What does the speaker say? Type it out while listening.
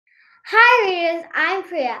Hi readers, I'm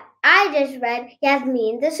Priya. I just read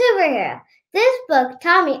Yasmin the Superhero. This book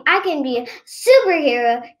taught me I can be a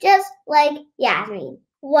superhero just like Yasmin.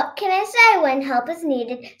 What can I say when help is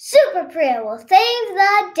needed? Super Priya will save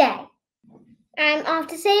the day. I'm off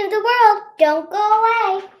to save the world. Don't go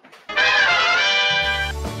away.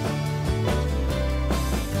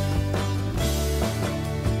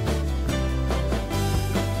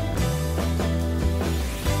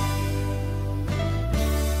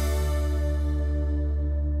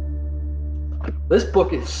 This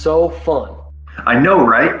book is so fun. I know,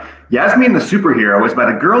 right? Yasmin the Superhero is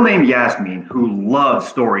about a girl named Yasmin who loves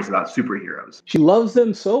stories about superheroes. She loves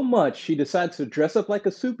them so much she decides to dress up like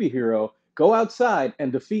a superhero, go outside,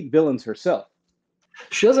 and defeat villains herself.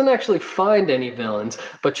 She doesn't actually find any villains,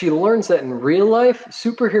 but she learns that in real life,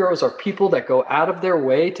 superheroes are people that go out of their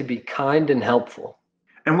way to be kind and helpful.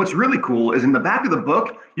 And what's really cool is in the back of the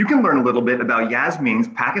book, you can learn a little bit about Yasmin's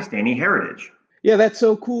Pakistani heritage. Yeah, that's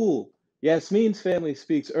so cool. Yasmin's family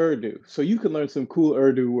speaks Urdu, so you can learn some cool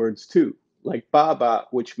Urdu words too, like Baba,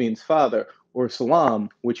 which means father, or Salam,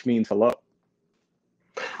 which means hello.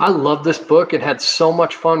 I love this book and had so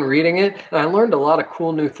much fun reading it, and I learned a lot of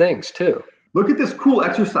cool new things too. Look at this cool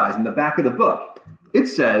exercise in the back of the book. It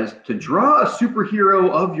says to draw a superhero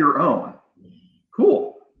of your own.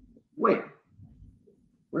 Cool. Wait,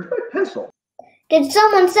 where's my pencil? Did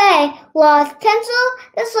someone say, lost pencil?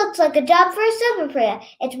 This looks like a job for a Super Priya.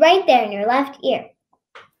 It's right there in your left ear.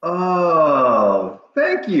 Oh,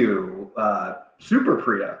 thank you, Super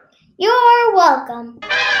Priya. You're welcome.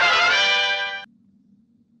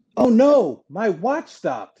 Oh no, my watch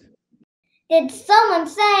stopped. Did someone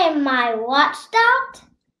say my watch stopped?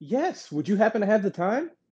 Yes, would you happen to have the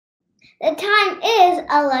time? The time is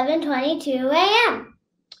 11:22 a.m.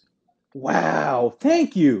 Wow,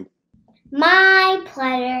 thank you. My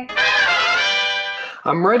pleasure.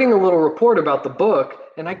 I'm writing a little report about the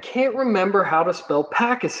book, and I can't remember how to spell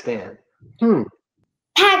Pakistan.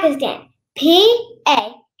 Pakistan. P-A-K-I-S-T-A-N.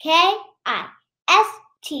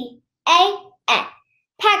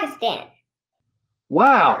 Pakistan.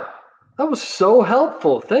 Wow, that was so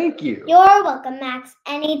helpful. Thank you. You're welcome, Max.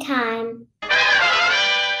 Anytime.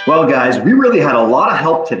 Well, guys, we really had a lot of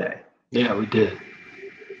help today. Yeah, we did.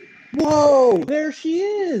 Whoa, there she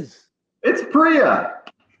is. It's Priya.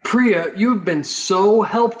 Priya, you've been so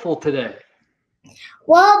helpful today.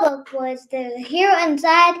 Well, book boys, there's a hero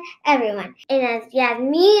inside everyone. And as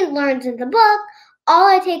Yasmin learns in the book,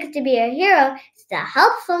 all it takes to be a hero is to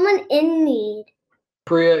help someone in need.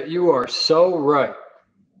 Priya, you are so right.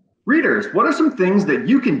 Readers, what are some things that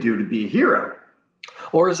you can do to be a hero?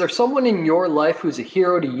 Or is there someone in your life who's a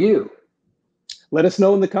hero to you? Let us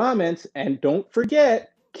know in the comments, and don't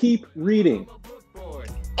forget, keep reading.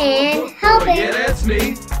 And helping. Yeah, that's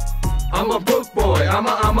me. I'm a book boy.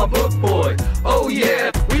 I'm a book boy. Oh yeah,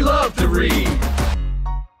 we love to read.